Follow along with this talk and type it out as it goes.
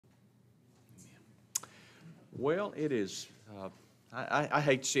Well, it is. I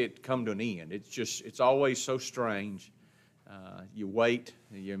hate to see it come to an end. It's always so strange. You wait,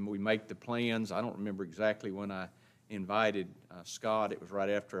 we make the plans. I don't remember exactly when I invited Scott. It was right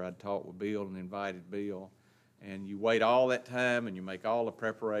after I'd talked with Bill and invited Bill. And you wait all that time and you make all the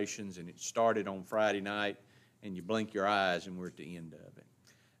preparations, and it started on Friday night, and you blink your eyes and we're at the end of it.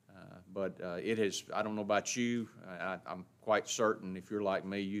 But it has, I don't know about you, I'm quite certain if you're like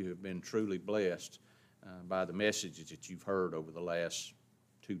me, you have been truly blessed by the messages that you've heard over the last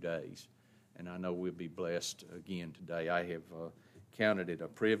 2 days. And I know we'll be blessed again today. I have counted it a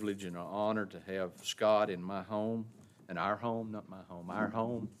privilege and an honor to have Scott in my home, and our home, not my home, our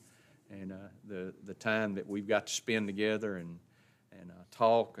home. And the time that we've got to spend together and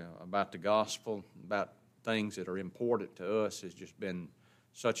talk about the gospel, about things that are important to us, has just been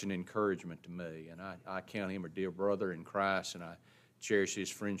such an encouragement to me. And I count him a dear brother in Christ, and I cherish his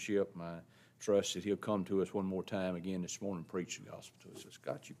friendship. I trust that he'll come to us one more time again this morning and preach the gospel to us. So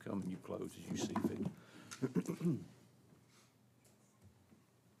Scott, you come and you close as you see fit.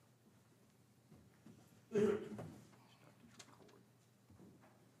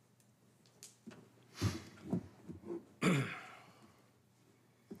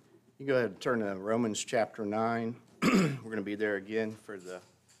 You go ahead and turn to Romans chapter 9. We're going to be there again for the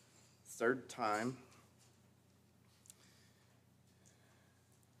third time.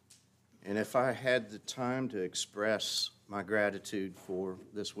 And if I had the time to express my gratitude for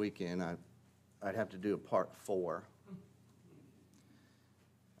this weekend, I'd have to do a part 4,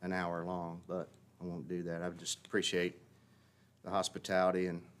 an hour long, but I won't do that. I just appreciate the hospitality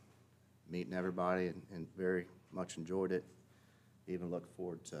and meeting everybody, and very much enjoyed it. Even look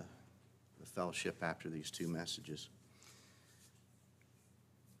forward to the fellowship after these 2 messages.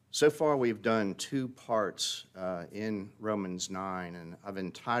 So far, we've done 2 parts in Romans 9, and I've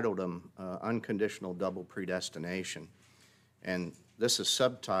entitled them Unconditional Double Predestination. And this is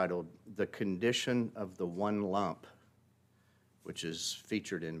subtitled The Condition of the One Lump, which is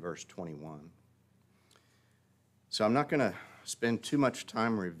featured in verse 21. So I'm not going to spend too much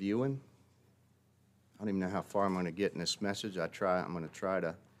time reviewing. I don't even know how far I'm going to get in this message. I'm going to try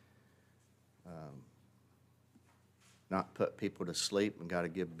to not put people to sleep, and got to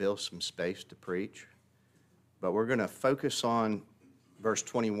give Bill some space to preach. But we're going to focus on verse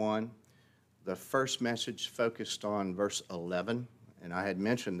 21. The first message focused on verse 11, and I had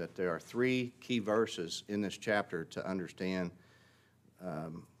mentioned that there are 3 key verses in this chapter to understand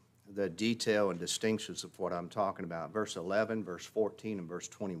the detail and distinctions of what I'm talking about. Verse 11, verse 14, and verse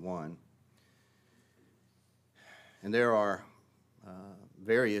 21. And there are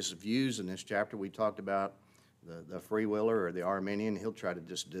various views in this chapter. We talked about the free willer or the Arminian. He'll try to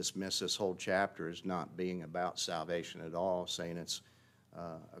just dismiss this whole chapter as not being about salvation at all, saying it's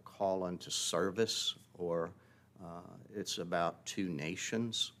a call unto service, or it's about 2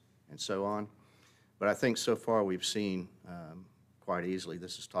 nations and so on. But I think so far we've seen quite easily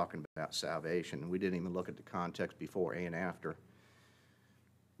this is talking about salvation. And we didn't even look at the context before and after.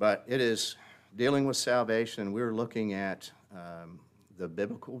 But it is dealing with salvation. We're looking at the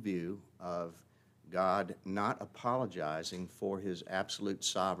biblical view of God not apologizing for his absolute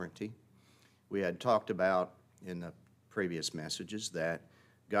sovereignty. We had talked about in the previous messages that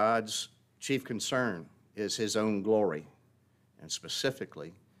God's chief concern is his own glory, and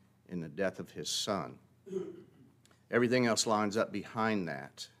specifically in the death of his Son. Everything else lines up behind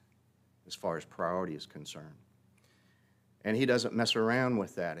that as far as priority is concerned. And he doesn't mess around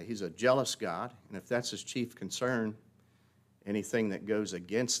with that. He's a jealous God, and if that's his chief concern, anything that goes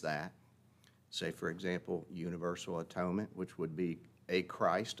against that, say, for example, universal atonement, which would be a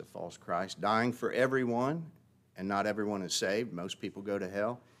Christ, a false Christ, dying for everyone, and not everyone is saved. Most people go to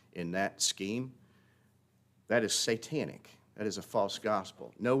hell in that scheme. That is satanic. That is a false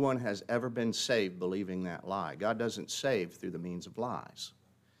gospel. No one has ever been saved believing that lie. God doesn't save through the means of lies.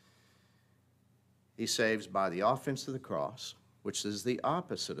 He saves by the offense of the cross, which is the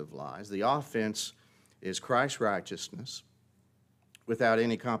opposite of lies. The offense is Christ's righteousness, without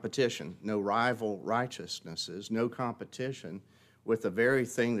any competition, no rival righteousnesses, no competition with the very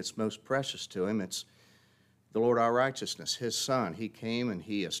thing that's most precious to him. It's the Lord our righteousness, his Son. He came and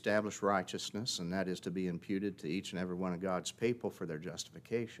he established righteousness, and that is to be imputed to each and every one of God's people for their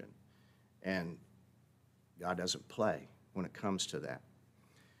justification. And God doesn't play when it comes to that.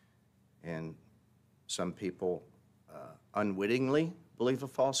 And some people unwittingly believe a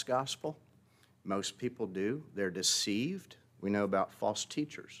false gospel. Most people do. They're deceived. We know about false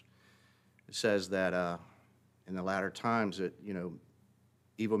teachers. It says that in the latter times that,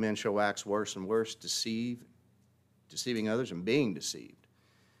 evil men shall wax worse and worse, deceiving others and being deceived.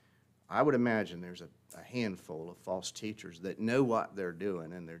 I would imagine there's a handful of false teachers that know what they're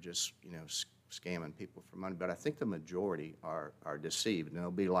doing, and they're just, scamming people for money. But I think the majority are deceived, and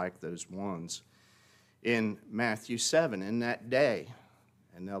they'll be like those ones in Matthew 7 in that day,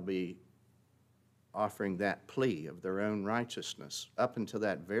 and they'll be offering that plea of their own righteousness up until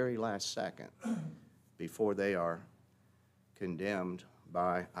that very last second before they are condemned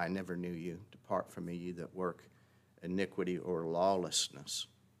by, I never knew you, depart from me, ye that work iniquity or lawlessness.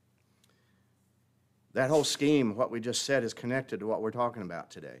 That whole scheme, what we just said, is connected to what we're talking about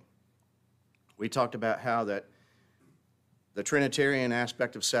today. We talked about how that the Trinitarian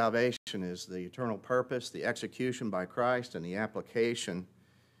aspect of salvation is the eternal purpose, the execution by Christ, and the application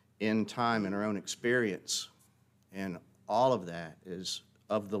in time in our own experience. And all of that is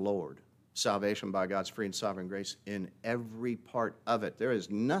of the Lord. Salvation by God's free and sovereign grace in every part of it. There is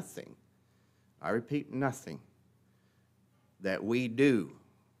nothing, I repeat, nothing that we do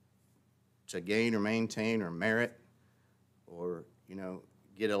to gain or maintain or merit or,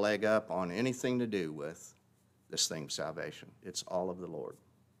 get a leg up on anything to do with this thing of salvation. It's all of the Lord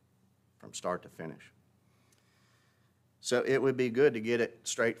from start to finish. So it would be good to get it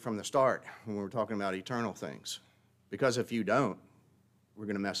straight from the start when we're talking about eternal things. Because if you don't, we're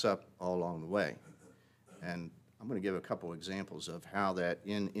going to mess up all along the way. And I'm going to give a couple examples of how that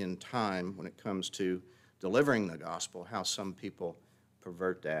in time, when it comes to delivering the gospel, how some people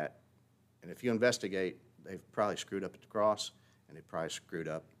pervert that. And if you investigate, they've probably screwed up at the cross, and they probably screwed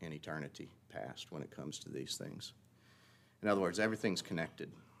up in eternity past when it comes to these things. In other words, everything's connected.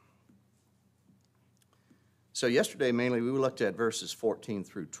 So yesterday, mainly, we looked at verses 14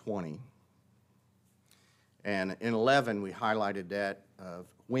 through 20. And in 11, we highlighted that of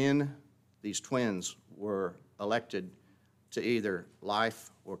when these twins were elected to either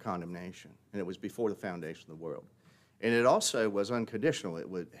life or condemnation. And it was before the foundation of the world. And it also was unconditional.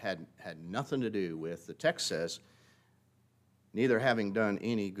 It had nothing to do with, the text says, neither having done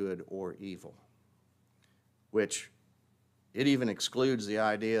any good or evil, which it even excludes the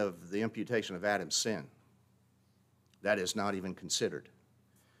idea of the imputation of Adam's sin. That is not even considered.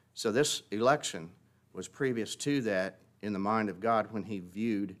 So this election was previous to that in the mind of God when he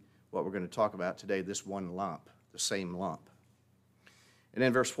viewed what we're going to talk about today, this one lump, the same lump. And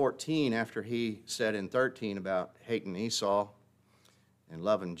in verse 14, after he said in 13 about hating Esau and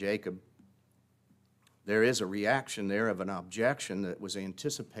loving Jacob, there is a reaction there of an objection that was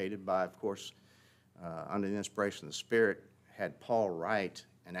anticipated by, of course, under the inspiration of the Spirit, had Paul write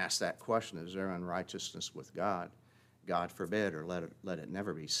and ask that question, is there unrighteousness with God? God forbid, or let it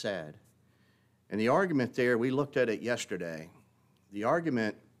never be said. And the argument there, we looked at it yesterday, the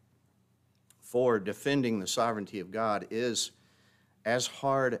argument for defending the sovereignty of God is as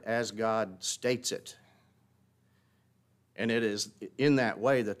hard as God states it. And it is in that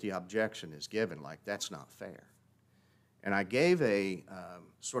way that the objection is given, like that's not fair. And I gave a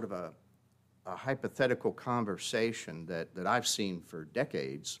sort of a hypothetical conversation that I've seen for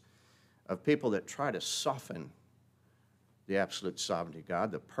decades of people that try to soften the absolute sovereignty of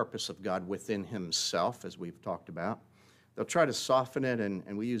God, the purpose of God within himself, as we've talked about. They'll try to soften it,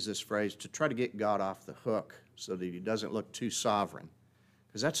 and we use this phrase, to try to get God off the hook so that he doesn't look too sovereign,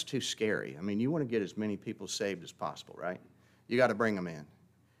 because that's too scary. I mean, you want to get as many people saved as possible, right? You got to bring them in.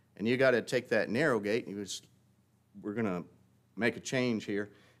 And you got to take that narrow gate, and we're going to make a change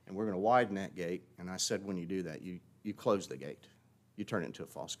here, and we're going to widen that gate. And I said when you do that, you close the gate. You turn it into a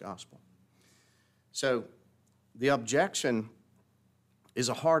false gospel. So the objection is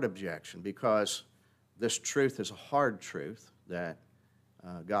a hard objection because this truth is a hard truth that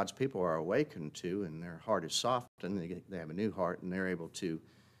God's people are awakened to, and their heart is softened. They have a new heart, and they're able to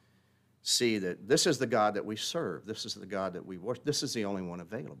see that this is the God that we serve. This is the God that we worship. This is the only one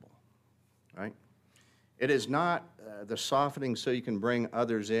available, right? It is not the softening so you can bring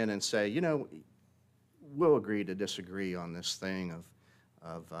others in and say, we'll agree to disagree on this thing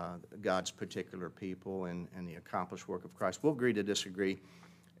of God's particular people and the accomplished work of Christ. We'll agree to disagree,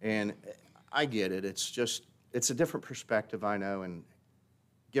 and I get it. It's a different perspective, I know, and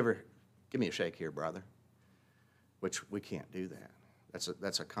give me a shake here, brother, which we can't do that.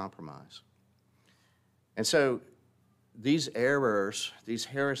 That's a compromise. And so these errors, these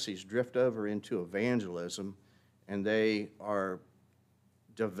heresies drift over into evangelism, and they are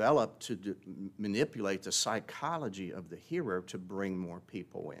developed to manipulate the psychology of the hearer to bring more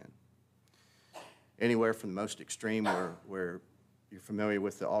people in. Anywhere from the most extreme where you're familiar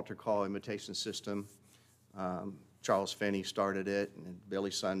with the altar call invitation system. Charles Finney started it, and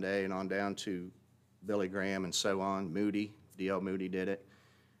Billy Sunday, and on down to Billy Graham and so on. D.L. Moody did it.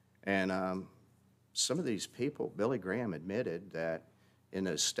 And some of these people, Billy Graham admitted that in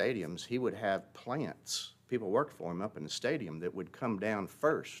those stadiums, he would have plants, people worked for him up in the stadium, that would come down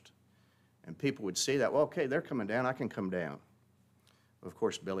first. And people would see that, well, okay, they're coming down, I can come down. Of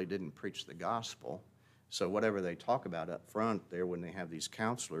course, Billy didn't preach the gospel, so whatever they talk about up front there when they have these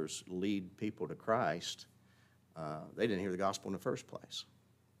counselors lead people to Christ, they didn't hear the gospel in the first place.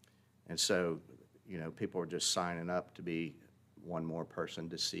 And so, you know, people were just signing up to be one more person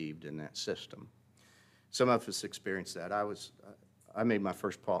deceived in that system. Some of us experienced that. I made my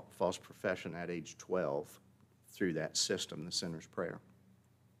first false profession at age 12 through that system, the sinner's prayer.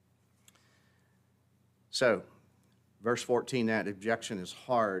 So, verse 14, that objection is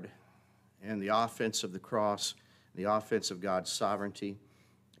hard, and the offense of the cross, the offense of God's sovereignty,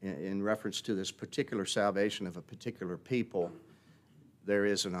 in reference to this particular salvation of a particular people, there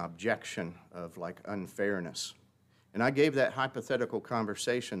is an objection of like unfairness. And I gave that hypothetical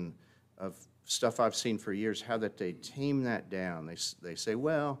conversation of stuff I've seen for years, how that they tame that down. They say,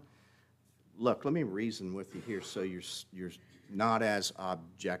 well, look, let me reason with you here so you're not as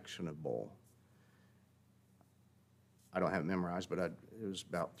objectionable. I don't have it memorized, but it was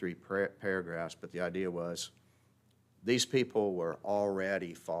about 3 paragraphs, but the idea was these people were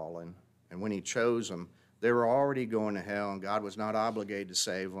already fallen, and when he chose them, they were already going to hell, and God was not obligated to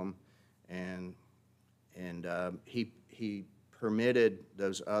save them, and he permitted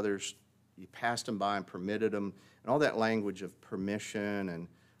those others, he passed them by and permitted them, and all that language of permission and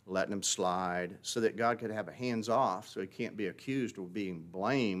letting them slide so that God could have a hands-off so he can't be accused of being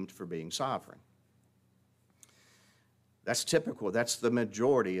blamed for being sovereign. That's typical. That's the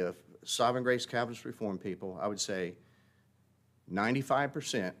majority of Sovereign Grace Calvinist Reformed people. I would say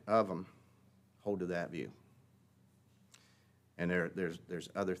 95% of them hold to that view. And there's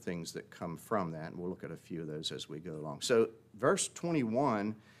other things that come from that, and we'll look at a few of those as we go along. So verse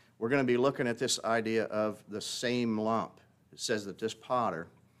 21, we're going to be looking at this idea of the same lump. It says that this potter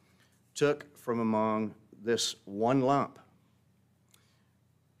took from among this one lump.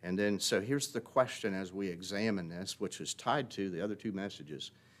 And then, so here's the question as we examine this, which is tied to the other 2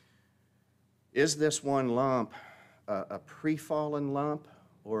 messages. Is this one lump a pre-fallen lump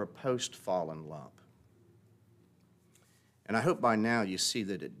or a post-fallen lump? And I hope by now you see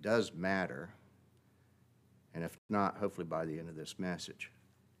that it does matter, and if not, hopefully by the end of this message.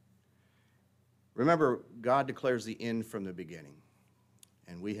 Remember, God declares the end from the beginning,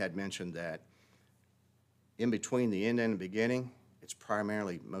 and we had mentioned that in between the end and the beginning, it's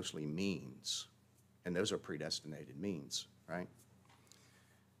primarily mostly means, and those are predestinated means, right?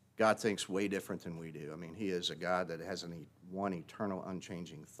 God thinks way different than we do. I mean, he is a God that has one eternal,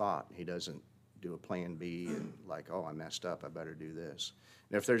 unchanging thought. He doesn't do a plan B and like, oh, I messed up, I better do this.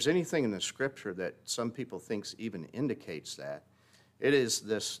 And if there's anything in the Scripture that some people think even indicates that, it is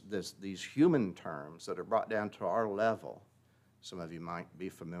these human terms that are brought down to our level. Some of you might be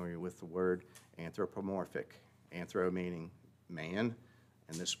familiar with the word anthropomorphic, anthro meaning man,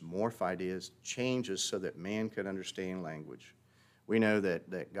 and this morph idea changes so that man can understand language. We know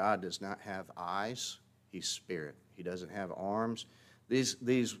that God does not have eyes, he's spirit. He doesn't have arms. This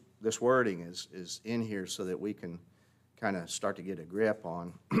wording is in here so that we can kind of start to get a grip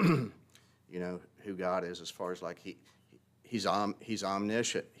on you know, who God is as far as like he's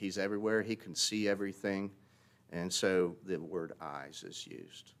omniscient, he's everywhere, he can see everything, and so the word eyes is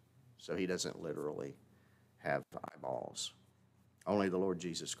used. So he doesn't literally have eyeballs. Only the Lord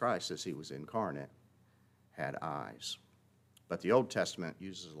Jesus Christ, as he was incarnate, had eyes. But the Old Testament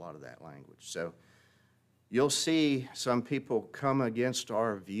uses a lot of that language. So you'll see some people come against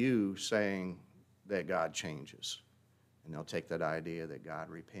our view saying that God changes. And they'll take that idea that God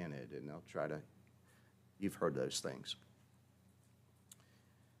repented, and they'll try to, you've heard those things.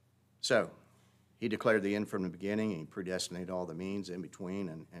 So, he declared the end from the beginning, and he predestinated all the means in between,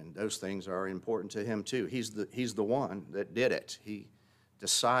 and those things are important to him too. He's the one that did it. He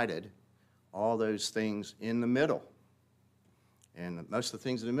decided all those things in the middle. And most of the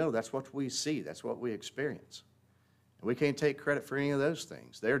things in the middle, that's what we see, that's what we experience. And we can't take credit for any of those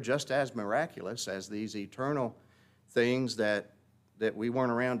things. They're just as miraculous as these eternal things that we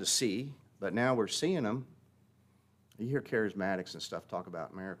weren't around to see, but now we're seeing them. You hear charismatics and stuff talk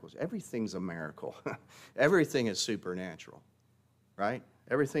about miracles. Everything's a miracle. Everything is supernatural, right?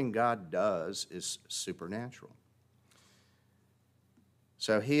 Everything God does is supernatural.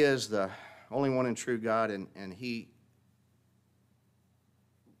 So he is the only one and true God, and he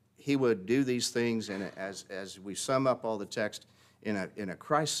would do these things as we sum up all the text in a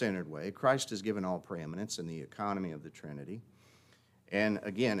Christ-centered way. Christ is given all preeminence in the economy of the Trinity. And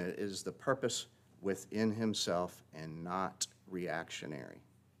again, it is the purpose within himself and not reactionary.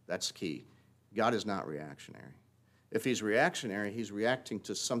 That's key. God is not reactionary. If he's reactionary, he's reacting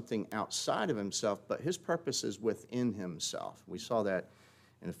to something outside of himself, but his purpose is within himself. We saw that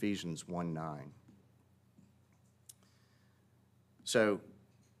in Ephesians 1:9. So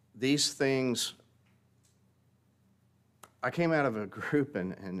these things, I came out of a group,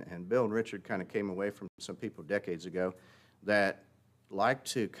 and Bill and Richard kind of came away from some people decades ago that like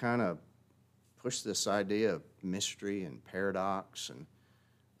to kind of push this idea of mystery and paradox and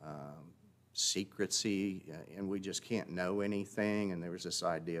secrecy, and we just can't know anything, and there was this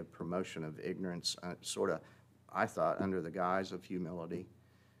idea of promotion of ignorance, sort of, I thought, under the guise of humility.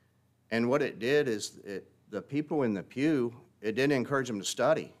 And what it did is the people in the pew, it didn't encourage them to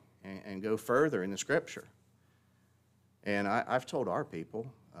study and go further in the Scripture. And I've told our people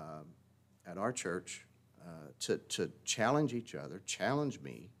at our church to challenge each other, challenge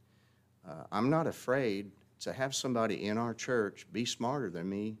me. I'm not afraid to have somebody in our church be smarter than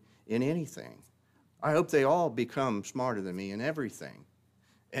me in anything. I hope they all become smarter than me in everything.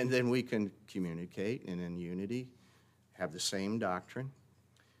 And then we can communicate and in unity have the same doctrine.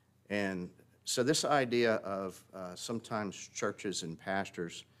 And so this idea of sometimes churches and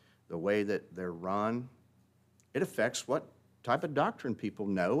pastors, the way that they're run, it affects what type of doctrine people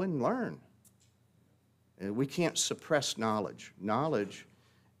know and learn. And we can't suppress knowledge. Knowledge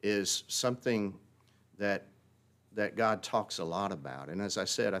is something that God talks a lot about. And as I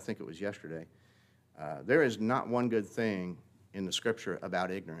said, I think it was yesterday, there is not one good thing in the Scripture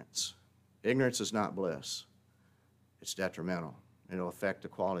about ignorance. Ignorance is not bliss. It's detrimental. It'll affect the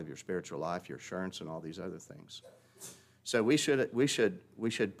quality of your spiritual life, your assurance, and all these other things. So we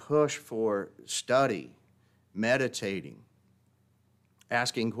should push for study, meditating,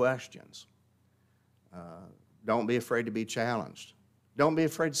 asking questions. Don't be afraid to be challenged. Don't be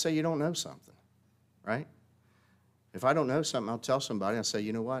afraid to say you don't know something, right? If I don't know something, I'll tell somebody. I'll say,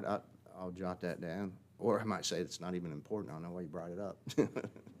 you know what, I'll jot that down. Or I might say it's not even important. I don't know why you brought it up.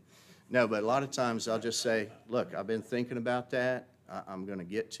 No, but a lot of times I'll just say, look, I've been thinking about that. I'm going to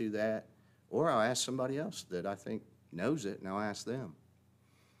get to that. Or I'll ask somebody else that I think knows it, and I'll ask them.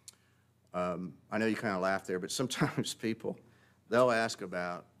 I know you kind of laugh there, but sometimes people, they'll ask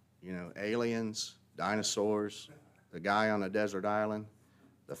about, aliens, dinosaurs, the guy on a desert island,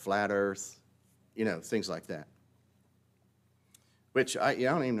 the flat earth, things like that. Which I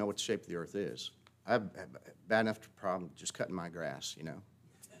don't even know what the shape of the earth is. I have bad enough problem just cutting my grass,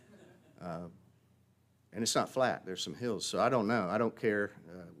 and it's not flat. There's some hills, so I don't know. I don't care.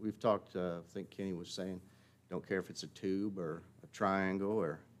 We've talked, I think Kenny was saying, don't care if it's a tube or a triangle,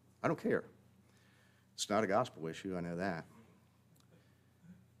 or I don't care. It's not a gospel issue, I know that.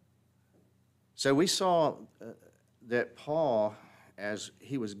 So we saw that Paul, as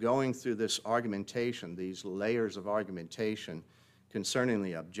he was going through this argumentation, these layers of argumentation concerning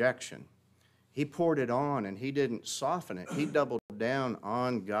the objection, he poured it on and he didn't soften it. He doubled down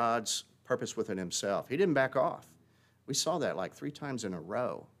on God's purpose within himself. He didn't back off. We saw that like 3 times in a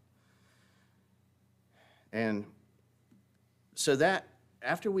row. And so that,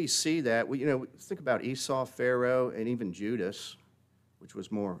 after we see that, we think about Esau, Pharaoh, and even Judas, which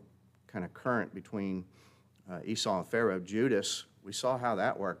was more kind of current between Esau and Pharaoh. Judas, we saw how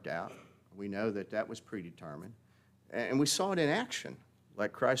that worked out. We know that was predetermined. And we saw it in action.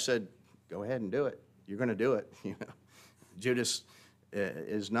 Like Christ said, go ahead and do it. You're going to do it. Judas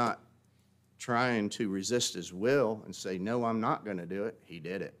is not trying to resist his will and say, no, I'm not going to do it. He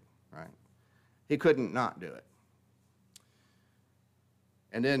did it, right? He couldn't not do it.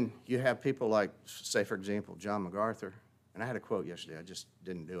 And then you have people like, say, for example, John MacArthur. And I had a quote yesterday. I just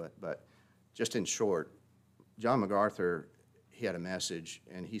didn't do it. But just in short, John MacArthur, he had a message,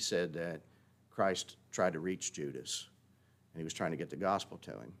 and he said that Christ tried to reach Judas, and he was trying to get the gospel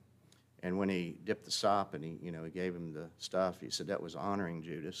to him. And when he dipped the sop and he gave him the stuff, he said that was honoring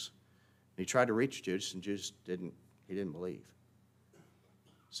Judas. And he tried to reach Judas, and Judas didn't believe.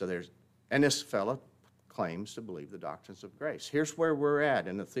 So and this fella claims to believe the doctrines of grace. Here's where we're at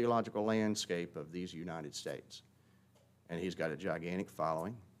in the theological landscape of these United States. And he's got a gigantic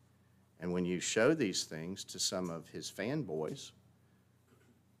following. And when you show these things to some of his fanboys,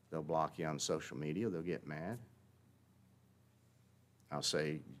 they'll block you on social media. They'll get mad. I'll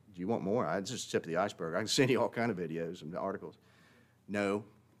say, do you want more? It's just the tip of the iceberg. I can send you all kind of videos and articles. No.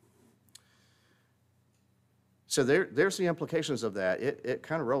 So there's the implications of that. It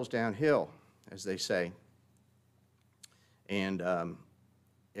kind of rolls downhill, as they say. And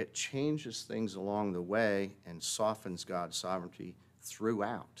it changes things along the way and softens God's sovereignty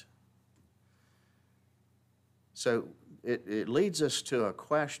throughout. So it leads us to a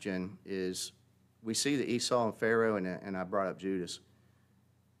question is, we see the Esau and Pharaoh, and I brought up Judas.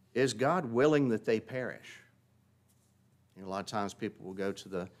 Is God willing that they perish? A lot of times people will go to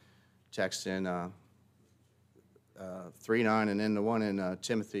the text in 3:9 and then the one in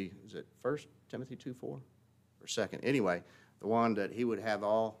Timothy, is it 1 Timothy 2:4 or 2nd? Anyway, the one that he would have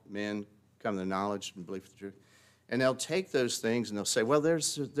all men come to the knowledge and belief of the truth. And they'll take those things and they'll say, well,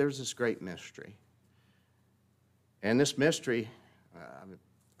 there's this great mystery. And this mystery,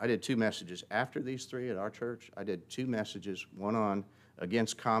 I did 2 messages after these 3 at our church. I did 2 messages, one on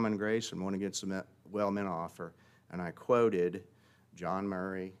against common grace and one against the well-meant offer. And I quoted John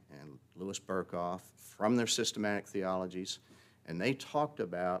Murray and Louis Berkhoff from their systematic theologies. And they talked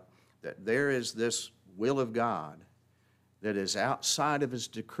about that there is this will of God that is outside of his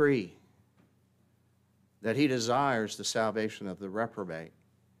decree, that he desires the salvation of the reprobate.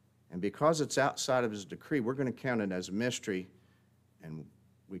 And because it's outside of his decree, we're going to count it as a mystery, and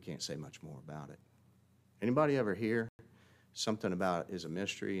we can't say much more about it. Anybody ever hear something about it is a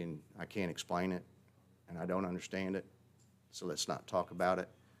mystery and I can't explain it and I don't understand it, so let's not talk about it?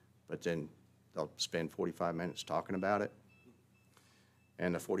 But then they'll spend 45 minutes talking about it,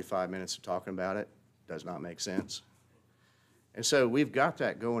 and the 45 minutes of talking about it does not make sense. And so we've got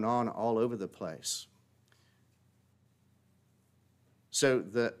that going on all over the place. So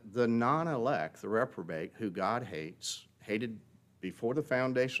the non-elect, the reprobate, who God hates, hated before the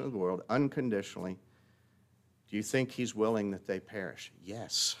foundation of the world, unconditionally, do you think he's willing that they perish?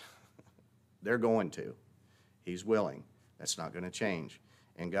 Yes. They're going to. He's willing. That's not going to change.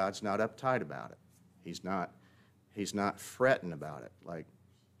 And God's not uptight about it. He's not fretting about it. Like,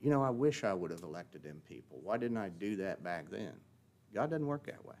 you know, I wish I would have elected them people. Why didn't I do that back then? God doesn't work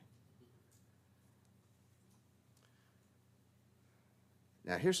that way.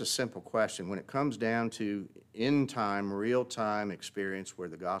 Now, here's a simple question. When it comes down to in-time, real-time experience where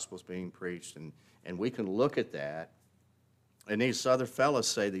the gospel's being preached, and we can look at that, and these other fellows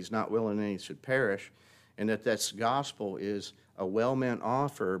say that he's not willing any should perish, and that this gospel is a well-meant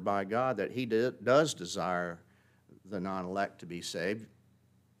offer by God, that he does desire the non-elect to be saved.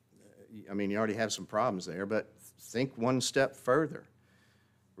 I mean, you already have some problems there, but think one step further.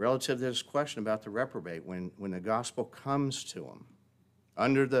 Relative to this question about the reprobate, when the gospel comes to them,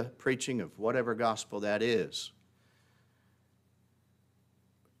 under the preaching of whatever gospel that is,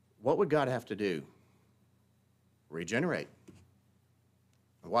 what would God have to do? Regenerate.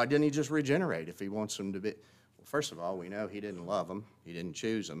 Why didn't he just regenerate if he wants them to be? Well, first of all, we know he didn't love them. He didn't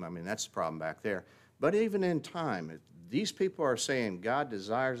choose them. I mean, that's the problem back there. But even in time, these people are saying God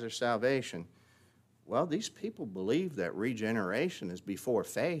desires their salvation. Well, these people believe that regeneration is before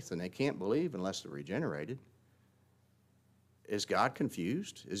faith, and they can't believe unless they're regenerated. Is God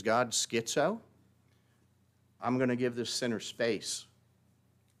confused? Is God schizo? I'm going to give this sinner space.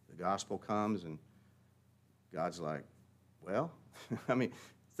 The gospel comes, and God's like, well, I mean,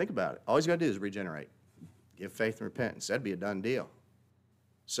 think about it. All he's got to do is regenerate. Give faith and repentance. That'd be a done deal.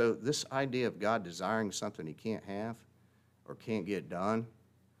 So this idea of God desiring something he can't have or can't get done,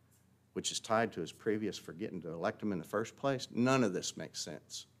 which is tied to his previous forgetting to elect him in the first place, none of this makes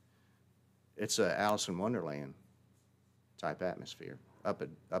sense. It's a Alice in Wonderland type atmosphere. Up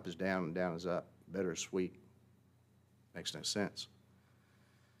is down and down is up. Bitter is sweet. Makes no sense.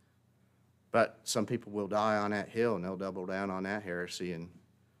 But some people will die on that hill and they'll double down on that heresy and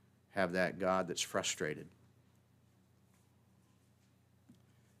have that God that's frustrated.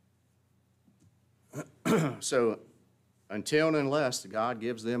 So until and unless God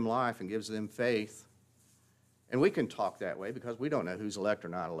gives them life and gives them faith, and we can talk that way because we don't know who's elect or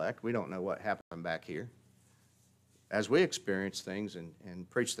not elect. We don't know what happened back here. As we experience things and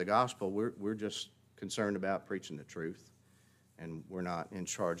preach the gospel, we're just concerned about preaching the truth, and we're not in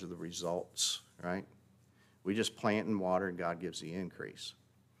charge of the results, right? We just plant and water, and God gives the increase.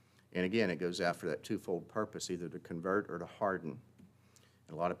 And again, it goes after that twofold purpose, either to convert or to harden.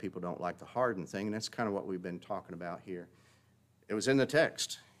 And a lot of people don't like the harden thing, and that's kind of what we've been talking about here. It was in the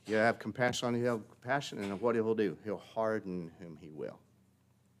text. You have compassion on him, he'll have compassion, and what he'll do, he'll harden whom he will.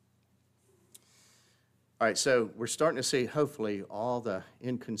 All right, so we're starting to see, hopefully, all the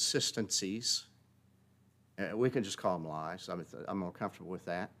inconsistencies. We can just call them lies. I'm more comfortable with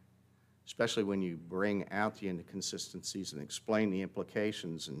that, especially when you bring out the inconsistencies and explain the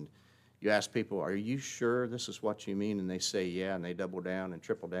implications. And you ask people, are you sure this is what you mean? And they say, yeah, and they double down and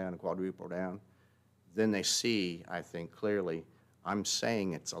triple down and quadruple down. Then they see, I think, clearly, I'm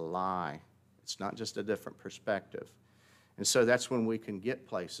saying it's a lie. It's not just a different perspective. And so that's when we can get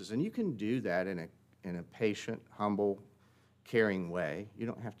places. And you can do that in a patient, humble, caring way. You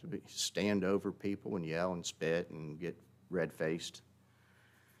don't have to stand over people and yell and spit and get red-faced.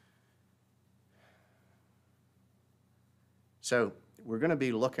 So we're going to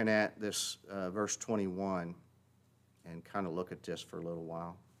be looking at this verse 21 and kind of look at this for a little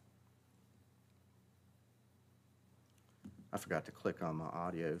while. I forgot to click on my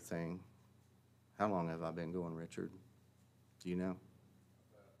audio thing. How long have I been going, Richard? Do you know?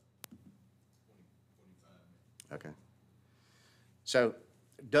 25 minutes. Okay. So,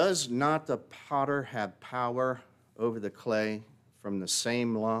 does not the potter have power over the clay from the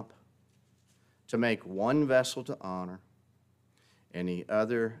same lump to make one vessel to honor and the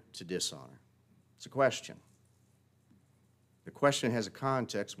other to dishonor? It's a question. The question has a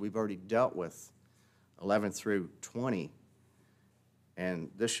context. We've already dealt with 11 through 20,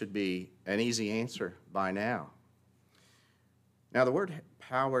 and this should be an easy answer by now. Now, the word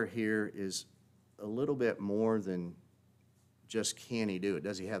power here is a little bit more than just can he do it.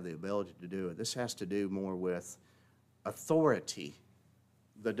 Does he have the ability to do it? This has to do more with authority,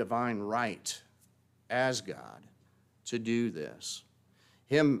 the divine right as God to do this.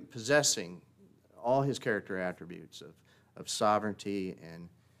 Him possessing all his character attributes of sovereignty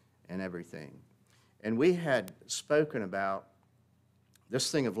and everything. And we had spoken about this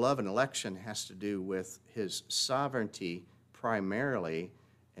thing of love and election has to do with his sovereignty primarily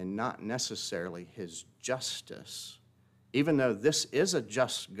and not necessarily his justice. Even though this is a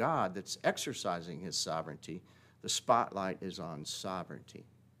just God that's exercising his sovereignty, the spotlight is on sovereignty.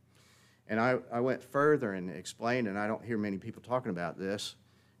 And I went further and explained, and I don't hear many people talking about this,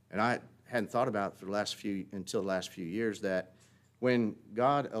 and I hadn't thought about it for until the last few years, that when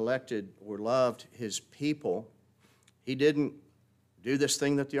God elected or loved his people, he didn't do this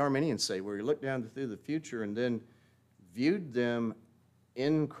thing that the Arminians say, where he looked down through the future and then viewed them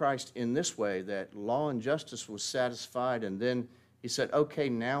in Christ in this way, that law and justice was satisfied, and then he said, okay,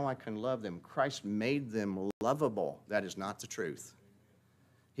 now I can love them. Christ made them lovable. That is not the truth.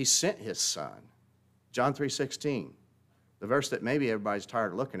 He sent his son. John 3:16, the verse that maybe everybody's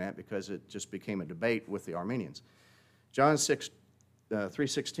tired of looking at because it just became a debate with the Arminians. John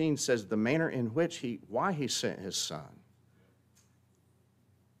 3:16 says the manner in which why he sent his son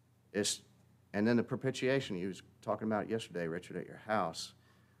is, and then the propitiation he was talking about yesterday, Richard, at your house,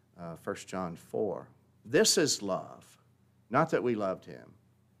 1 John 4. This is love, not that we loved him,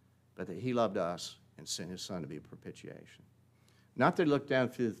 but that he loved us and sent his son to be a propitiation. Not that he looked down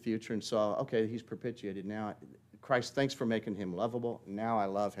through the future and saw, okay, he's propitiated now. Christ, thanks for making him lovable. Now I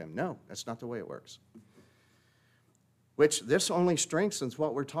love him. No, that's not the way it works. Which this only strengthens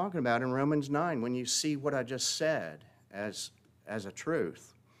what we're talking about in Romans 9 when you see what I just said as a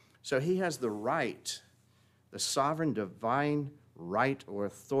truth. So he has the right, the sovereign divine right or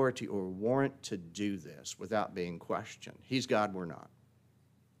authority or warrant to do this without being questioned. He's God, we're not.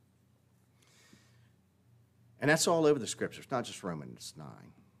 And that's all over the Scriptures, not just Romans 9.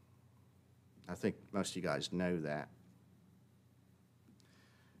 I think most of you guys know that.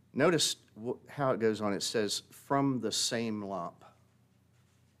 Notice how it goes on. It says, from the same lump.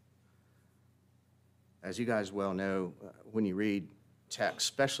 As you guys well know, when you read texts,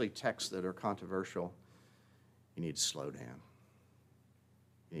 especially texts that are controversial, you need to slow down.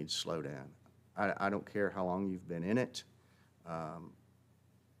 You need to slow down. I don't care how long you've been in it,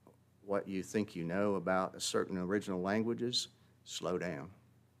 what you think you know about certain original languages, slow down.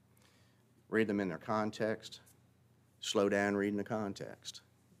 Read them in their context. Slow down reading the context.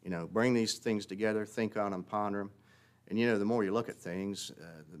 You know, bring these things together, think on them, ponder them. And, you know, the more you look at things,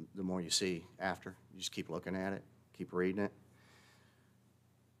 the more you see after. You just keep looking at it, keep reading it.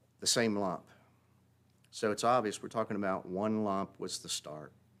 The same lump. So it's obvious we're talking about one lump was the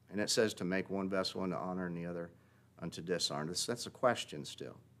start. And it says to make one vessel unto honor and the other unto dishonor. That's a question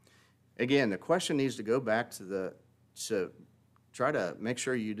still. Again, the question needs to go back to try to make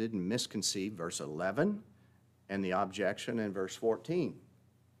sure you didn't misconceive verse 11 and the objection in verse 14.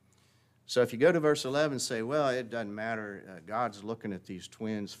 So if you go to verse 11 and say, well, it doesn't matter, God's looking at these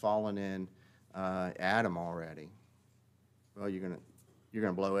twins fallen in Adam already. Well, you're going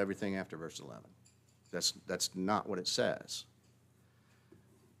to blow everything after verse 11. That's not what it says.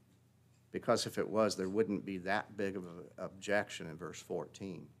 Because if it was, there wouldn't be that big of an objection in verse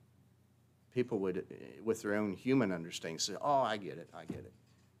 14. People would, with their own human understanding, say, oh, I get it.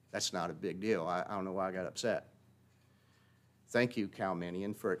 That's not a big deal. I don't know why I got upset. Thank you,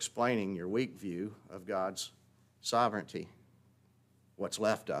 Calminian, for explaining your weak view of God's sovereignty, what's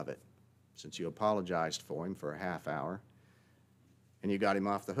left of it, since you apologized for him for a half hour, and you got him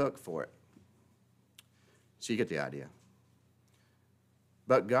off the hook for it. So you get the idea.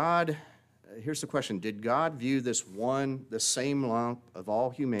 But God, here's the question, did God view the same lump of all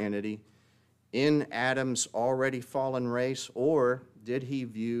humanity in Adam's already fallen race, or did he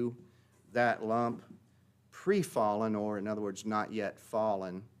view that lump pre-fallen, or in other words, not yet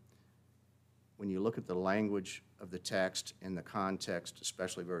fallen, when you look at the language of the text in the context,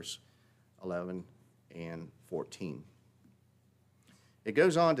 especially verse 11 and 14. It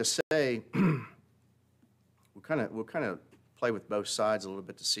goes on to say, we'll kind of play with both sides a little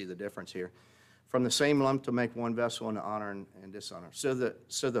bit to see the difference here. From the same lump to make one vessel into honor and dishonor. So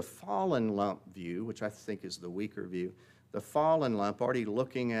the fallen lump view, which I think is the weaker view, the fallen lump, already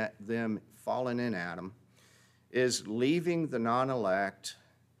looking at them fallen in Adam, is leaving the non-elect.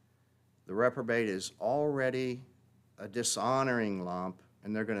 The reprobate is already a dishonoring lump,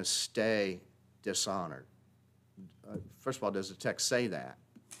 and they're going to stay dishonored. First of all, does the text say that?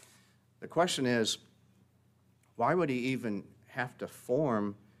 The question is, why would he even have to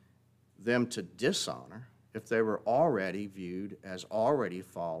form them to dishonor if they were already viewed as already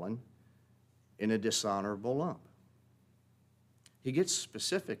fallen in a dishonorable lump? He gets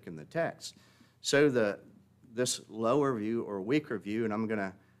specific in the text. So this lower view or weaker view, and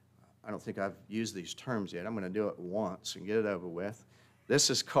I don't think I've used these terms yet. I'm going to do it once and get it over with.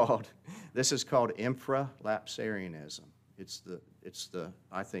 This is called infralapsarianism. It's the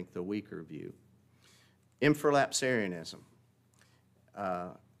I think the weaker view. Infralapsarianism.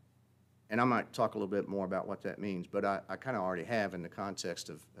 And I might talk a little bit more about what that means, but I kind of already have in the context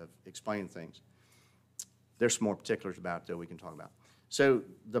of explaining things. There's some more particulars about it that we can talk about. So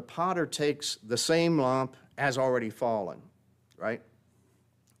the potter takes the same lump as already fallen, right,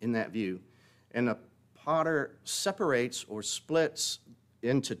 in that view, and the potter separates or splits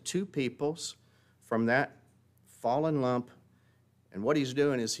into two peoples from that fallen lump, and what he's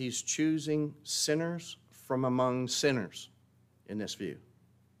doing is he's choosing sinners from among sinners in this view.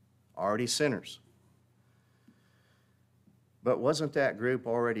 Already sinners. But wasn't that group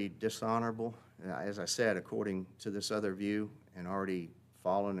already dishonorable, as I said, according to this other view, and already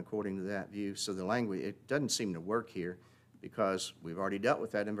fallen according to that view? So the language, it doesn't seem to work here, because we've already dealt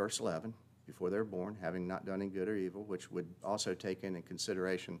with that in verse 11, before they're born, having not done any good or evil, which would also take into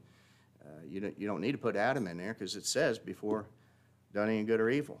consideration, you don't need to put Adam in there, because it says before done any good or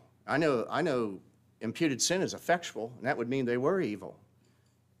evil. I know imputed sin is effectual, and that would mean they were evil.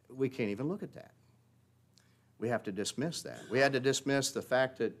 We can't even look at that. We have to dismiss that. We had to dismiss the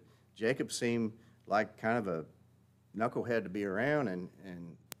fact that Jacob seemed like kind of a knucklehead to be around, and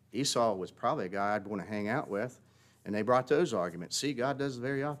Esau was probably a guy I'd want to hang out with, and they brought those arguments. See, God does the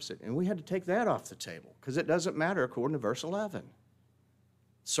very opposite. And we had to take that off the table, because it doesn't matter according to verse 11.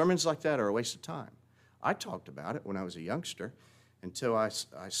 Sermons like that are a waste of time. I talked about it when I was a youngster until I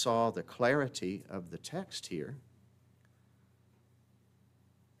saw the clarity of the text here.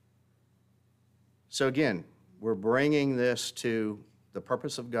 So again, we're bringing this to the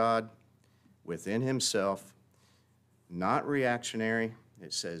purpose of God within himself, not reactionary.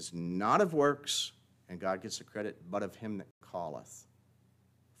 It says, not of works, and God gets the credit, but of him that calleth.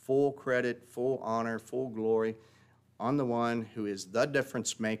 Full credit, full honor, full glory on the one who is the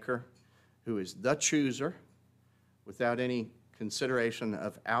difference maker, who is the chooser, without any consideration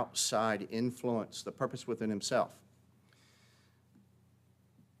of outside influence, the purpose within himself.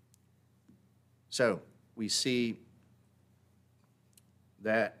 So we see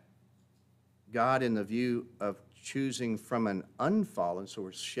that God, in the view of choosing from an unfallen, so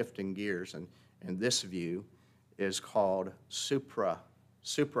we're shifting gears, and this view is called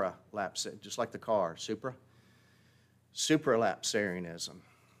supralapsarianism, just like the car, supralapsarianism,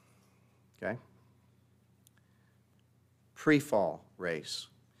 okay? Pre-fall race.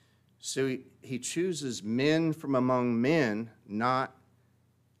 So he chooses men from among men, not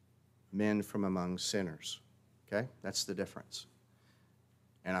men from among sinners, okay? That's the difference.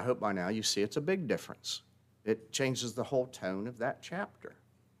 And I hope by now you see it's a big difference. It changes the whole tone of that chapter.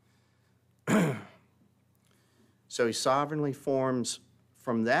 So he sovereignly forms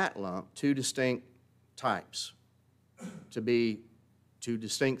from that lump two distinct types to be two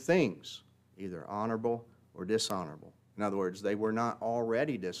distinct things, either honorable or dishonorable. In other words, they were not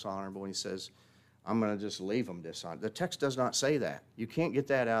already dishonorable. He says, I'm going to just leave them dishonorable. The text does not say that. You can't get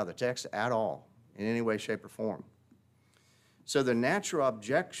that out of the text at all, in any way, shape, or form. So the natural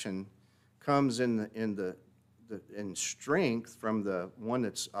objection comes in strength from the one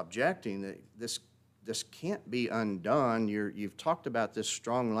that's objecting that this can't be undone. You've talked about this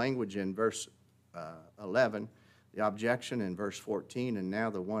strong language in verse 11, the objection in verse 14, and now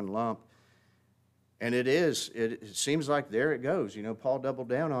the one lump. And it seems like there it goes. You know, Paul doubled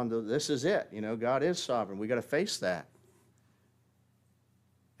down on this is it. You know, God is sovereign. We got to face that.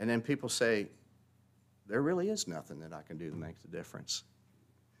 And then people say, there really is nothing that I can do to make the difference.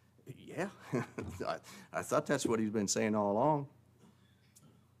 Yeah, I thought that's what he's been saying all along.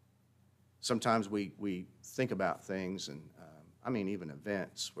 Sometimes we think about things, and I mean even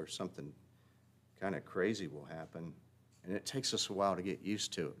events where something kind of crazy will happen, and it takes us a while to get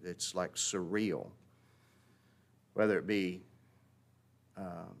used to it. It's like surreal. Whether it be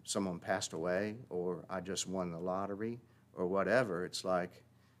someone passed away, or I just won the lottery, or whatever, it's like,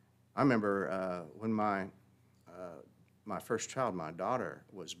 I remember when my first child, my daughter,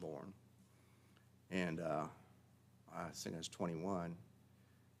 was born, and I think I was 21,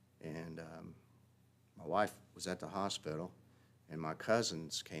 and my wife was at the hospital, and my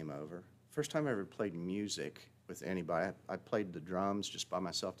cousins came over. First time I ever played music with anybody. I played the drums just by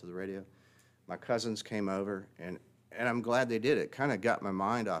myself to the radio. My cousins came over, and I'm glad they did. It kind of got my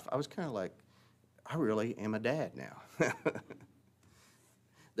mind off. I was kind of like, I really am a dad now.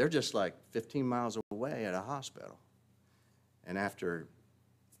 They're just like 15 miles away at a hospital. And after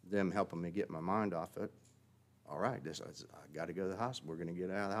them helping me get my mind off it, all right, I got to go to the hospital. We're going to get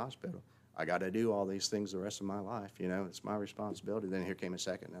out of the hospital. I got to do all these things the rest of my life. You know, it's my responsibility. Then here came a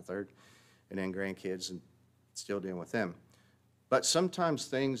second and a third, and then grandkids, and still dealing with them. But sometimes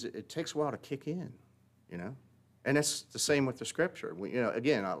things, it takes a while to kick in, you know. And it's the same with the Scripture.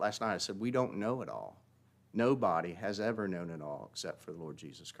 Again, last night I said we don't know it all. Nobody has ever known it all except for the Lord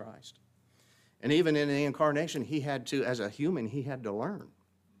Jesus Christ. And even in the incarnation, he had to, as a human, he had to learn.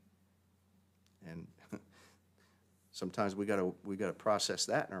 And sometimes we got to process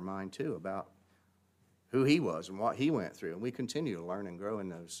that in our mind too, about who he was and what he went through. And we continue to learn and grow in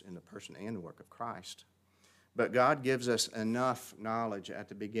the person and the work of Christ. But God gives us enough knowledge at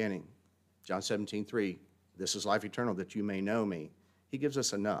the beginning. John 17:3, this is life eternal, that you may know me. He gives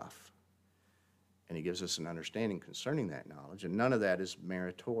us enough. And he gives us an understanding concerning that knowledge. And none of that is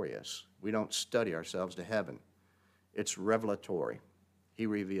meritorious. We don't study ourselves to heaven. It's revelatory. He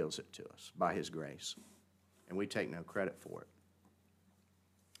reveals it to us by his grace. And we take no credit for it.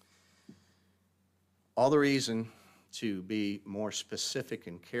 All the reason to be more specific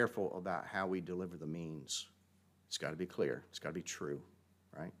and careful about how we deliver the means. It's got to be clear. It's got to be true,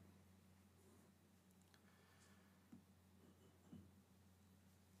 right?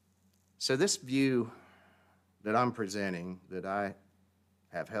 So this view that I'm presenting, that I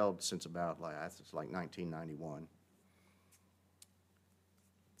have held since about like 1991,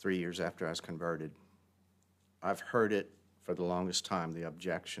 3 years after I was converted, I've heard it for the longest time, the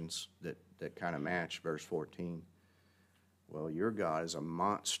objections that kind of match verse 14. Well, your God is a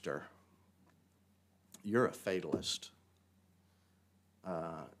monster. You're a fatalist.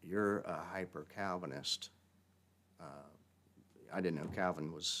 You're a hyper-Calvinist. I didn't know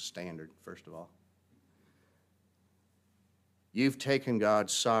Calvin was standard, first of all. You've taken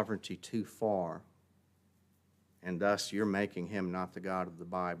God's sovereignty too far, and thus you're making him not the God of the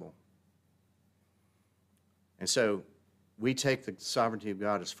Bible. And so we take the sovereignty of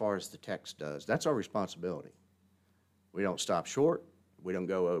God as far as the text does. That's our responsibility. We don't stop short. We don't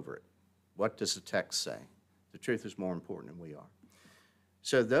go over it. What does the text say? The truth is more important than we are.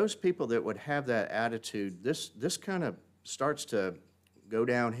 So those people that would have that attitude, this kind of starts to go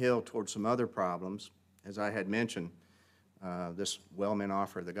downhill towards some other problems. As I had mentioned, this Wellman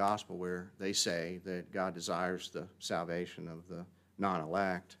offer of the gospel, where they say that God desires the salvation of the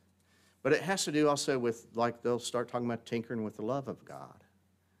non-elect. But it has to do also with, like, they'll start talking about tinkering with the love of God.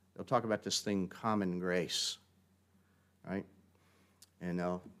 They'll talk about this thing, common grace, right? And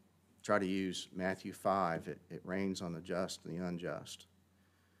they'll try to use Matthew 5, it rains on the just and the unjust.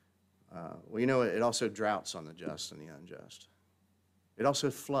 Well, you know, it also droughts on the just and the unjust. It also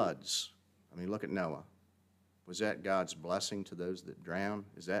floods. I mean, look at Noah. Was that God's blessing to those that drown?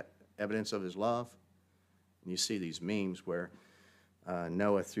 Is that evidence of his love? And you see these memes where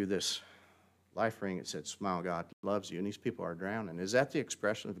Noah threw this life ring, it said, "Smile, God loves you," and these people are drowning. Is that the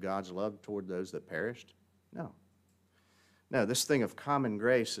expression of God's love toward those that perished? No. No, this thing of common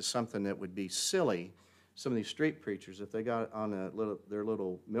grace is something that would be silly. Some of these street preachers, if they got on their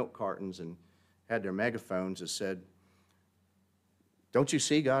little milk cartons and had their megaphones that said, "Don't you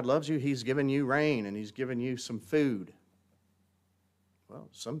see God loves you? He's given you rain and he's given you some food." Well,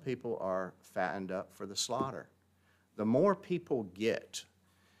 some people are fattened up for the slaughter. The more people get,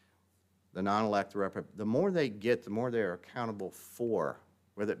 the non-elect, the more they get, the more they're accountable for,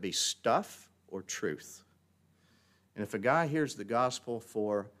 whether it be stuff or truth. And if a guy hears the gospel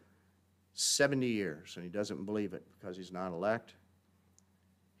for 70 years and he doesn't believe it because he's not elect,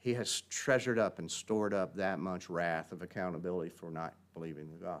 he has treasured up and stored up that much wrath of accountability for not believing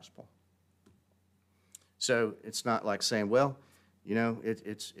the gospel. So it's not like saying, well, you know,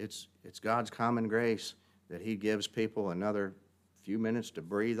 it's God's common grace that he gives people another few minutes to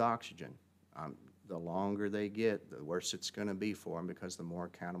breathe oxygen. The longer they get, the worse it's going to be for them, because the more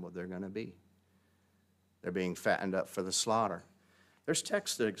accountable they're going to be. They're being fattened up for the slaughter. There's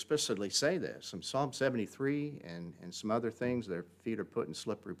texts that explicitly say this. In Psalm 73 and some other things, their feet are put in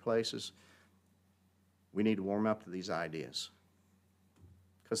slippery places. We need to warm up to these ideas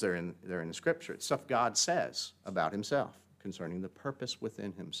because they're in the Scripture. It's stuff God says about himself concerning the purpose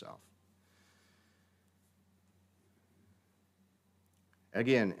within himself.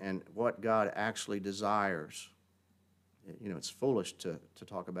 Again, and what God actually desires. You know, it's foolish to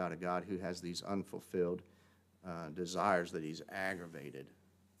talk about a God who has these unfulfilled desires that he's aggravated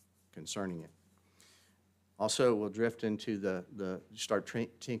concerning it. Also, we'll drift into start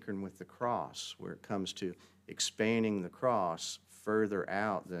tinkering with the cross, where it comes to expanding the cross further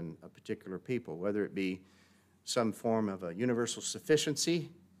out than a particular people, whether it be some form of a universal sufficiency.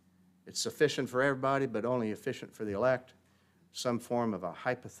 It's sufficient for everybody, but only efficient for the elect. Some form of a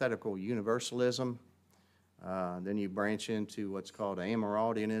hypothetical universalism. Then you branch into what's called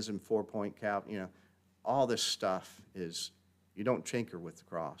amoraldianism, 4-point Calvin. You know, all this stuff is, you don't tinker with the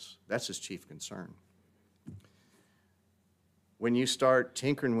cross. That's his chief concern. When you start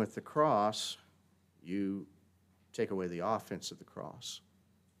tinkering with the cross, you take away the offense of the cross.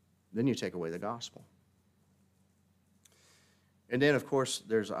 Then you take away the gospel. And then, of course,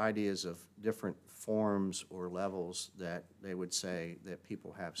 there's ideas of different forms or levels that they would say that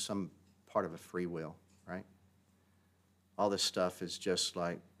people have some part of a free will, right? All this stuff is just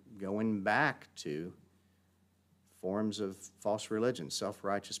like going back to forms of false religion,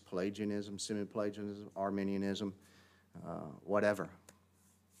 self-righteous Pelagianism, semi-Pelagianism, Arminianism, whatever.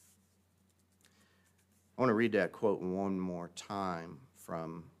 I want to read that quote one more time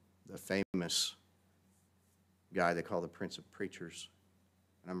from the famous guy they call the Prince of Preachers.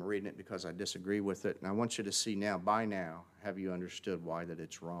 And I'm reading it because I disagree with it. And I want you to see now, by now, have you understood why that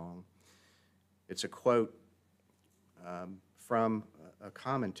it's wrong? It's a quote from a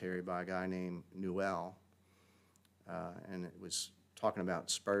commentary by a guy named Newell. And it was talking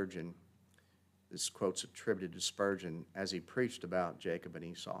about Spurgeon. This quote's attributed to Spurgeon as he preached about Jacob and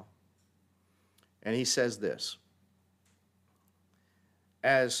Esau. And he says this: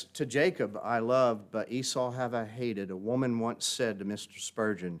 "As to Jacob I loved, but Esau have I hated. A woman once said to Mr.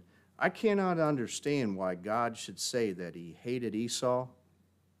 Spurgeon, I cannot understand why God should say that he hated Esau.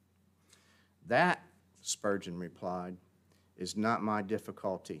 That, Spurgeon replied, is not my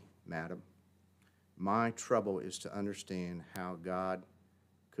difficulty, madam. My trouble is to understand how God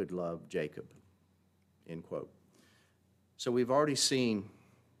could love Jacob." End quote. So we've already seen,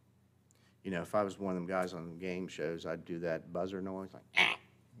 you know, if I was one of them guys on game shows, I'd do that buzzer noise, like,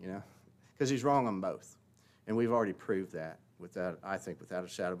 you know, because he's wrong on both. And we've already proved that, without, I think, without a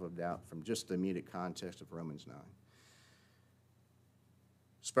shadow of a doubt, from just the immediate context of Romans 9.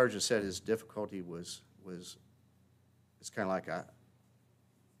 Spurgeon said his difficulty was it's kind of like,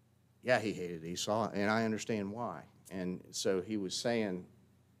 yeah, he hated Esau, and I understand why. And so he was saying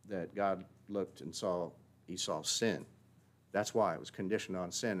that God looked and saw Esau's sin. That's why it was conditioned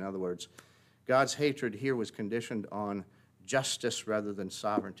on sin. In other words, God's hatred here was conditioned on justice rather than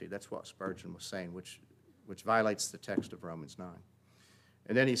sovereignty. That's what Spurgeon was saying, which violates the text of Romans 9.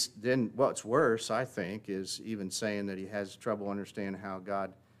 And then what's worse, I think, is even saying that he has trouble understanding how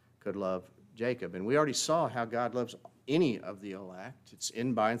God could love Jacob. And we already saw how God loves any of the elect. It's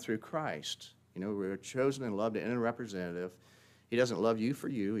in, by, and through Christ. You know, we're chosen and loved and a representative. He doesn't love you for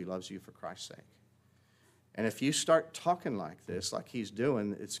you. He loves you for Christ's sake. And if you start talking like this, like he's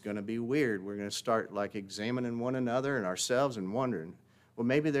doing, it's going to be weird. We're going to start like examining one another and ourselves and wondering, well,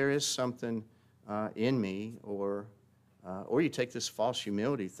 maybe there is something in me, or you take this false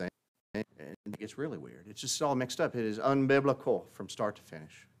humility thing and it gets really weird. It's just all mixed up. It is unbiblical from start to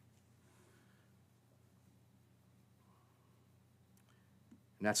finish.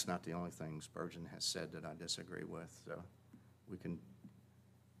 And that's not the only thing Spurgeon has said that I disagree with. So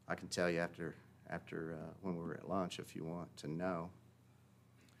I can tell you after when we were at lunch if you want to know.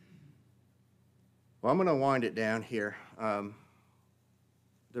 Well, I'm going to wind it down here.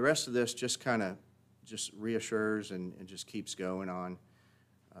 The rest of this just kind of just reassures and just keeps going on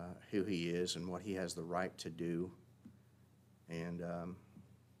who he is and what he has the right to do. And,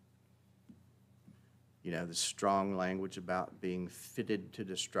 you know, the strong language about being fitted to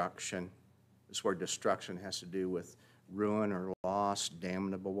destruction. This word destruction has to do with ruin or loss,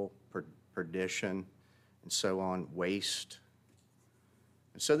 damnable, perdition, and so on, waste.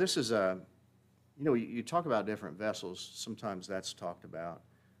 And so this is a, you know, you talk about different vessels. Sometimes that's talked about.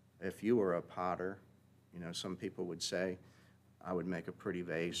 If you were a potter, you know, some people would say, I would make a pretty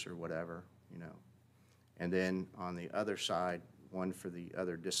vase or whatever, you know. And then on the other side, one for the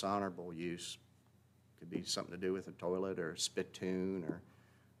other dishonorable use, could be something to do with a toilet or a spittoon or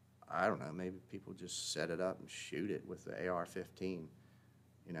I don't know, maybe people just set it up and shoot it with the AR-15,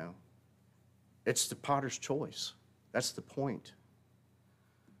 you know. It's the potter's choice. That's the point.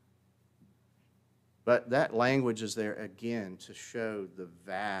 But that language is there, again, to show the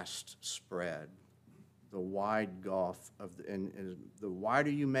vast spread, the wide gulf of and the wider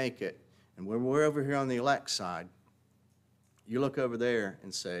you make it. And when we're over here on the elect side, you look over there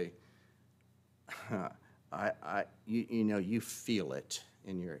and say, you feel it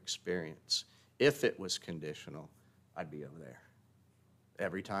in your experience. If it was conditional, I'd be over there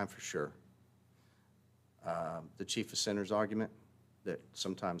every time for sure. The chief of sinners argument that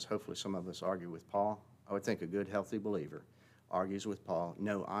sometimes, hopefully, some of us argue with Paul. I would think a good, healthy believer argues with Paul,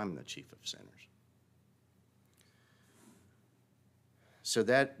 no, I'm the chief of sinners. So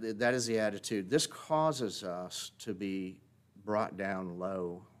that is the attitude. This causes us to be brought down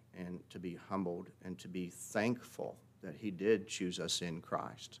low and to be humbled and to be thankful that he did choose us in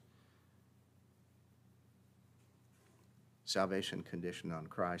Christ. Salvation conditioned on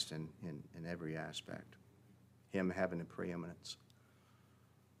Christ in every aspect. Him having a preeminence.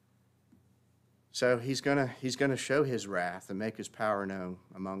 So he's gonna show his wrath and make his power known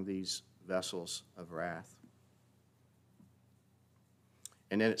among these vessels of wrath.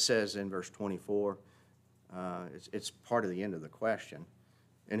 And then it says in verse 24, it's part of the end of the question,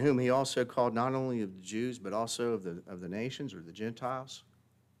 in whom he also called not only of the Jews, but also of the nations or the Gentiles.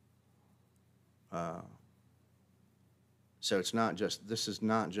 So this is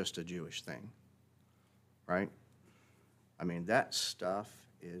not just a Jewish thing, right? I mean, that stuff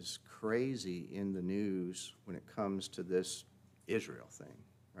is crazy in the news when it comes to this Israel thing,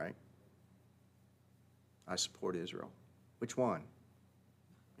 right? I support Israel. Which one?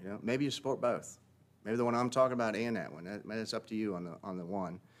 You know, maybe you support both. Maybe the one I'm talking about and that one. It's up to you on the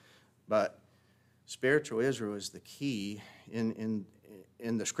one. But spiritual Israel is the key in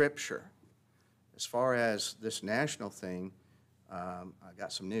the Scripture. As far as this national thing, I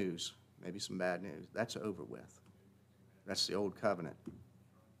got some news, maybe some bad news. That's over with. That's the old covenant.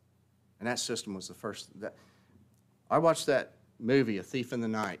 And that system was the first. I watched that movie, A Thief in the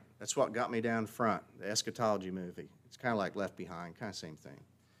Night. That's what got me down front, the eschatology movie. It's kind of like Left Behind, kind of same thing.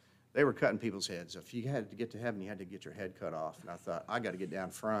 They were cutting people's heads. If you had to get to heaven, you had to get your head cut off. And I thought, I got to get down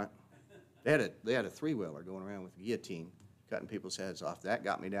front. They had a three-wheeler going around with a guillotine, cutting people's heads off. That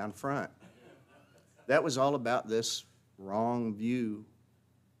got me down front. That was all about this wrong view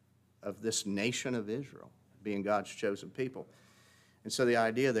of this nation of Israel being God's chosen people. And so the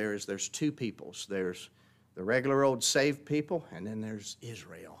idea there is there's two peoples. There's the regular old saved people, and then there's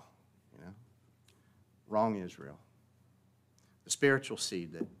Israel, you know, wrong Israel. The spiritual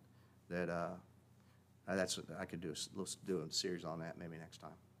seed that's I could let's do a series on that maybe next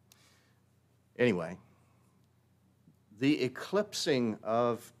time. Anyway, the eclipsing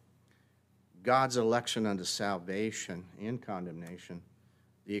of God's election unto salvation and condemnation,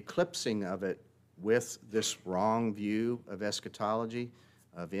 the eclipsing of it with this wrong view of eschatology,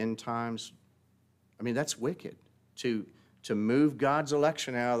 of end times, I mean, that's wicked. To move God's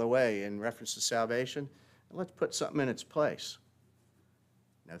election out of the way in reference to salvation, and let's put something in its place.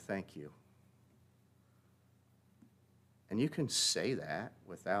 No, thank you. And you can say that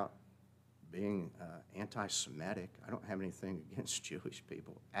without being anti-Semitic. I don't have anything against Jewish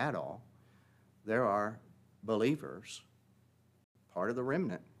people at all. There are believers, part of the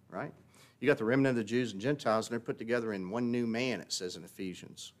remnant, right? You got the remnant of the Jews and Gentiles, and they're put together in one new man, it says in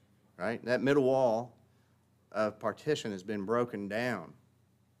Ephesians, right? That middle wall of partition has been broken down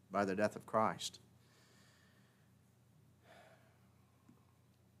by the death of Christ.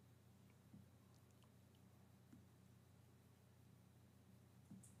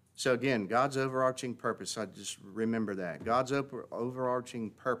 So again, God's overarching purpose, I just remember that. God's overarching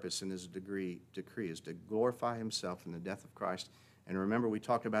purpose in his decree is to glorify himself in the death of Christ. And remember, we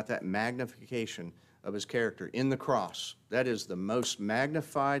talked about that magnification of his character in the cross. That is the most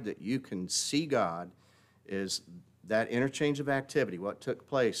magnified that you can see God, is that interchange of activity, what took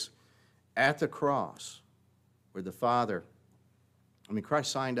place at the cross, where the Father,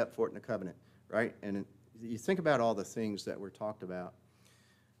 Christ signed up for it in the covenant, right? And you think about all the things that were talked about.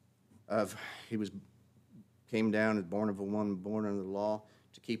 Came down and born of a woman, born under the law,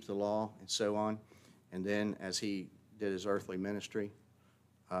 to keep the law, and so on. And then as he did his earthly ministry,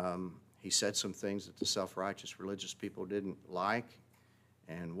 he said some things that the self-righteous religious people didn't like.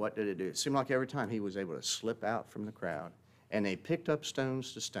 And what did it do? It seemed like every time he was able to slip out from the crowd, and they picked up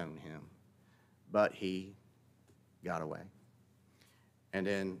stones to stone him, but he got away. And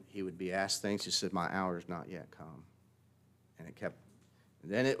then he would be asked things. He said, my hour is not yet come. And it kept.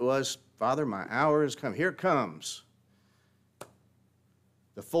 And then it was, Father, my hour has come. Here it comes.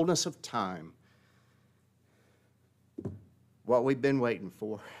 the fullness of time, what we've been waiting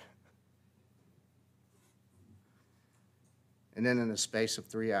for. And then in the space of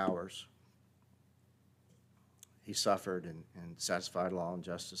 3 hours, he suffered and satisfied law and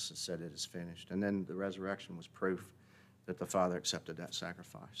justice and said it is finished. And then the resurrection was proof that the Father accepted that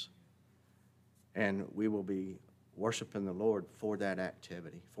sacrifice. And we will be worshiping the Lord for that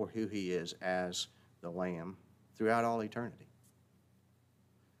activity, for who he is as the Lamb throughout all eternity.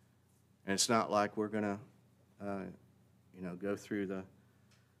 And it's not like we're going to, go through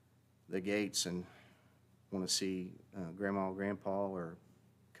the gates and want to see Grandma or Grandpa or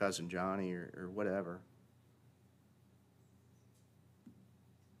Cousin Johnny or whatever.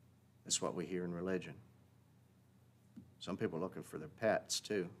 That's what we hear in religion. Some people are looking for their pets,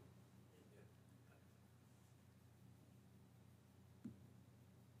 too.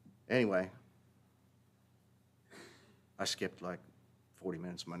 Anyway, I skipped like 40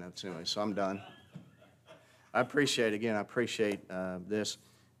 minutes of my notes anyway, so I'm done. I appreciate this.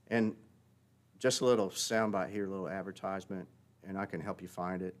 And just a little soundbite here, a little advertisement, and I can help you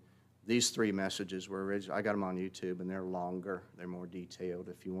find it. These 3 messages were original. I got them on YouTube, and they're longer. They're more detailed.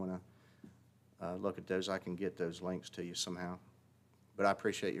 If you want to look at those, I can get those links to you somehow. But I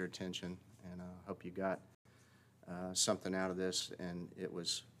appreciate your attention, and I hope you got something out of this, and it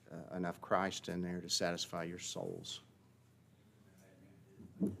was enough Christ in there to satisfy your souls.